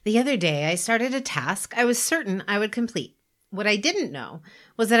The other day, I started a task I was certain I would complete. What I didn't know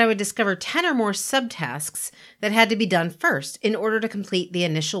was that I would discover 10 or more subtasks that had to be done first in order to complete the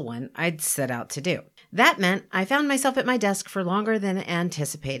initial one I'd set out to do. That meant I found myself at my desk for longer than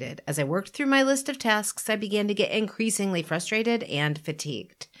anticipated. As I worked through my list of tasks, I began to get increasingly frustrated and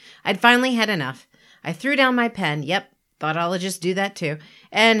fatigued. I'd finally had enough. I threw down my pen, thought I'll just do that too,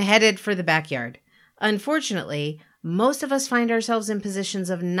 and headed for the backyard. Unfortunately, most of us find ourselves in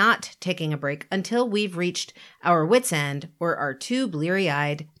positions of not taking a break until we've reached our wits' end or are too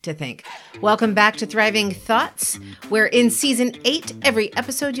bleary-eyed to think. Welcome back to Thriving Thoughts, where in Season 8, every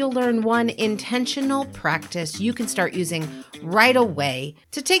episode you'll learn one intentional practice you can start using right away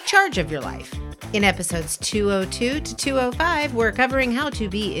to take charge of your life. In episodes 202 to 205, we're covering how to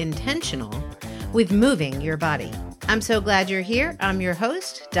be intentional with moving your body. I'm so glad you're here. I'm your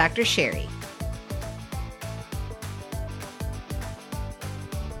host, Dr. Sherry.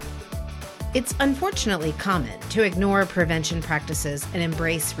 It's unfortunately common to ignore prevention practices and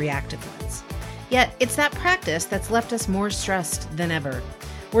embrace reactive ones. Yet, it's that practice that's left us more stressed than ever.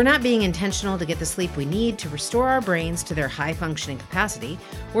 We're not being intentional to get the sleep we need to restore our brains to their high-functioning capacity.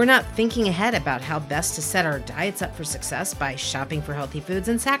 We're not thinking ahead about how best to set our diets up for success by shopping for healthy foods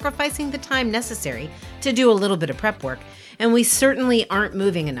and sacrificing the time necessary to do a little bit of prep work. And we certainly aren't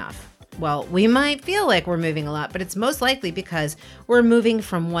moving enough. Well, we might feel like we're moving a lot, but it's most likely because we're moving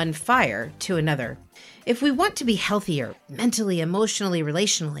from one fire to another. If we want to be healthier, mentally, emotionally,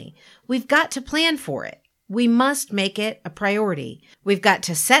 relationally, we've got to plan for it. We must make it a priority. We've got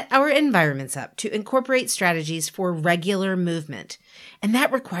to set our environments up to incorporate strategies for regular movement, and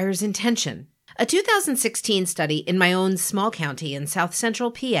that requires intention. A 2016 study in my own small county in South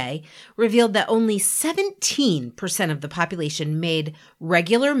Central PA revealed that only 17% of the population made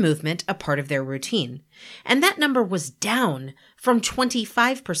regular movement a part of their routine. And that number was down from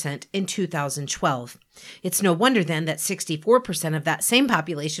 25% in 2012. It's no wonder then that 64% of that same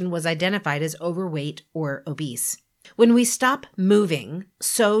population was identified as overweight or obese. When we stop moving,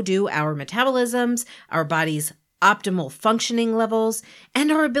 so do our metabolisms, our body's optimal functioning levels,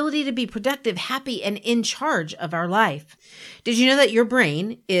 and our ability to be productive, happy, and in charge of our life. Did you know that your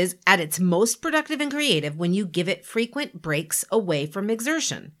brain is at its most productive and creative when you give it frequent breaks away from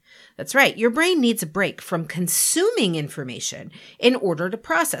exertion? That's right, your brain needs a break from consuming information in order to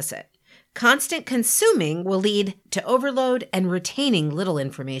process it. Constant consuming will lead to overload and retaining little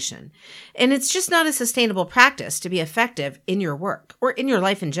information. And it's just not a sustainable practice to be effective in your work or in your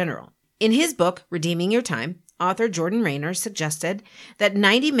life in general. In his book, Redeeming Your Time, author Jordan Raynor suggested that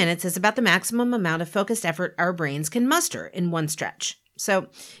 90 minutes is about the maximum amount of focused effort our brains can muster in one stretch. So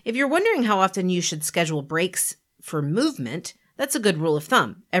if you're wondering how often you should schedule breaks for movement, that's a good rule of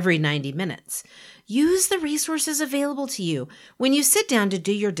thumb, every 90 minutes. Use the resources available to you. When you sit down to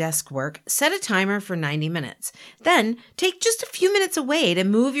do your desk work, set a timer for 90 minutes. Then take just a few minutes away to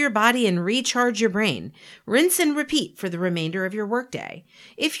move your body and recharge your brain. Rinse and repeat for the remainder of your workday.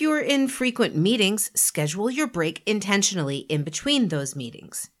 If you're in frequent meetings, schedule your break intentionally in between those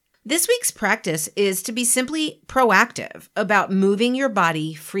meetings. This week's practice is to be simply proactive about moving your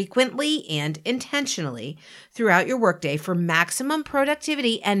body frequently and intentionally throughout your workday for maximum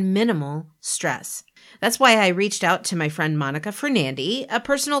productivity and minimal stress. That's why I reached out to my friend Monica Fernandi, a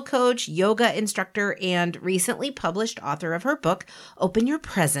personal coach, yoga instructor, and recently published author of her book, Open Your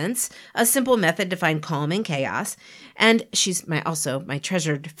Presence, A Simple Method to Find Calm in Chaos. And she's also my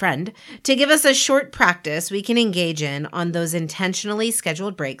treasured friend, to give us a short practice we can engage in on those intentionally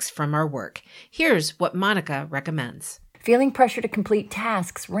scheduled breaks from our work. Here's what Monica recommends. Feeling pressure to complete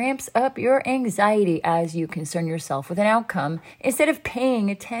tasks ramps up your anxiety as you concern yourself with an outcome instead of paying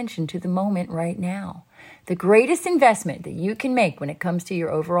attention to the moment right now. The greatest investment that you can make when it comes to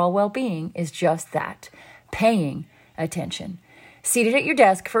your overall well-being is just that, paying attention. Seated at your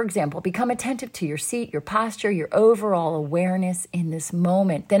desk, for example, become attentive to your seat, your posture, your overall awareness in this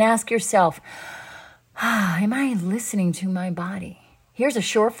moment. Then ask yourself, am I listening to my body? Here's a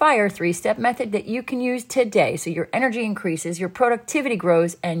surefire 3-step method that you can use today so your energy increases, your productivity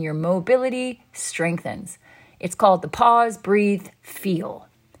grows, and your mobility strengthens. It's called the pause, breathe, feel.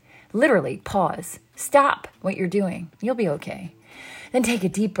 Literally, pause. Stop what you're doing. You'll be okay. Then take a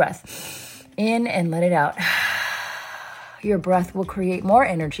deep breath in and let it out. Your breath will create more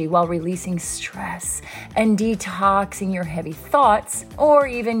energy while releasing stress and detoxing your heavy thoughts or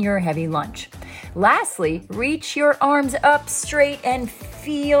even your heavy lunch. Lastly, reach your arms up straight and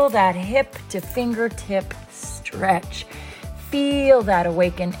feel that hip to fingertip stretch. Feel that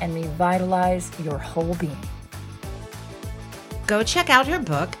awaken and revitalize your whole being. Go check out her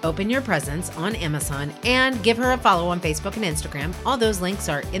book, Open Your Presence, on Amazon, and give her a follow on Facebook and Instagram. All those links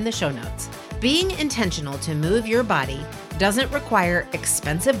are in the show notes. Being intentional to move your body doesn't require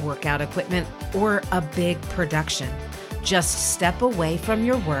expensive workout equipment or a big production. Just step away from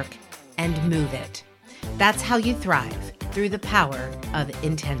your work and move it. That's how you thrive, through the power of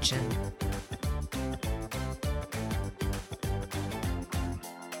intention.